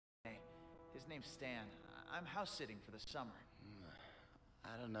name's Stan. I'm house-sitting for the summer.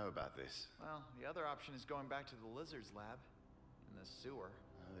 I don't know about this. Well, the other option is going back to the lizard's lab. In the sewer.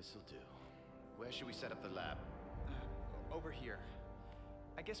 Oh, this'll do. Where should we set up the lab? Over here.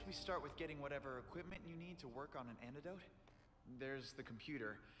 I guess we start with getting whatever equipment you need to work on an antidote. There's the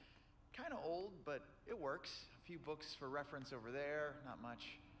computer. Kinda old, but it works. A few books for reference over there, not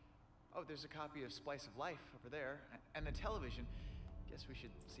much. Oh, there's a copy of Splice of Life over there. And the television. Guess we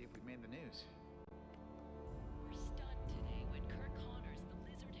should see if we made the news. We're stunned today when Kirk Connors, the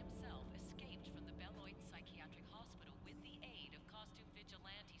lizard himself, escaped from the Beloit Psychiatric Hospital with the aid of costume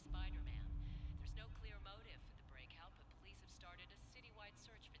vigilante Spiderman. There's no clear motive for the breakout, but police have started a citywide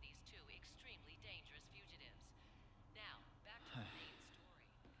search for these two extremely dangerous fugitives. Now, back to the main story.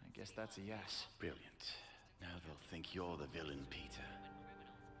 I guess that's a yes. Brilliant. Now they'll think you're the villain, Peter.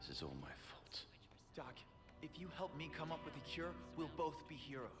 This is all my fault. Doc, if you help me come up with a cure, we'll both be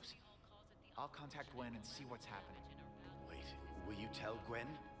heroes. I'll contact Gwen and see what's happening. Wait, will you tell Gwen?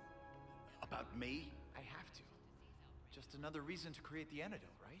 About me? I have to. Just another reason to create the antidote,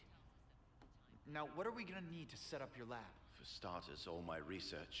 right? Now, what are we gonna need to set up your lab? For starters, all my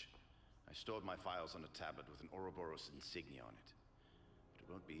research. I stored my files on a tablet with an Ouroboros insignia on it. But it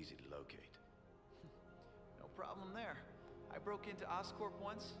won't be easy to locate. No problem there. I broke into Oscorp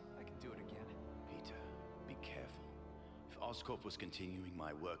once. I can do it again. Peter, be careful. If Oscorp was continuing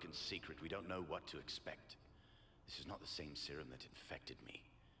my work in secret, we don't know what to expect. This is not the same serum that infected me.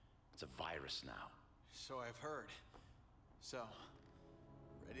 It's a virus now. So I've heard. So,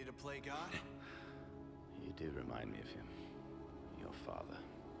 ready to play God? You do remind me of him. Your father.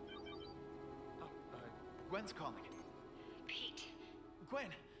 Oh, Gwen's calling. Pete. Gwen!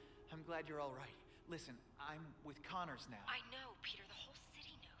 I'm glad you're all right. Listen, I'm with Connors now. I know, Peter. The whole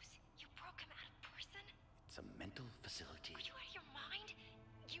city knows. You broke him out of prison? It's a mental facility. Are you out of your mind?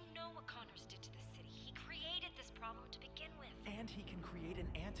 You know what Connors did to the city. He created this problem to begin with. And he can create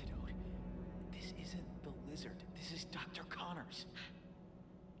an antidote. This isn't the lizard. This is Dr. Connors.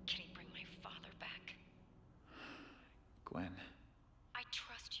 Can he bring my father back? Gwen. I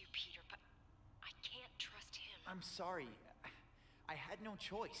trust you, Peter, but I can't trust him. I'm sorry. I had no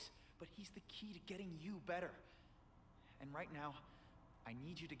choice, but he's the key to getting you better. And right now, I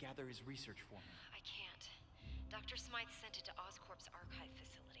need you to gather his research for me. I can't. Dr. Smythe sent it to Oscorp's archive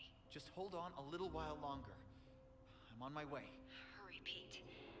facility. Just hold on a little while longer. I'm on my way. Hurry, Pete.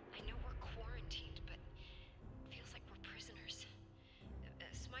 I know we're quarantined, but it feels like we're prisoners.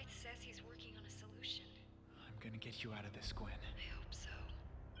 Smythe says he's working on a solution. I'm gonna get you out of this, Gwen. I hope so.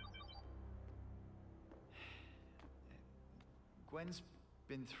 Gwen's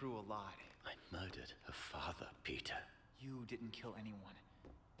been through a lot. I murdered her father, Peter. You didn't kill anyone.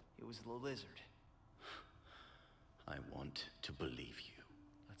 It was the lizard. I want to believe you.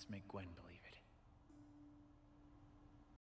 Let's make Gwen believe.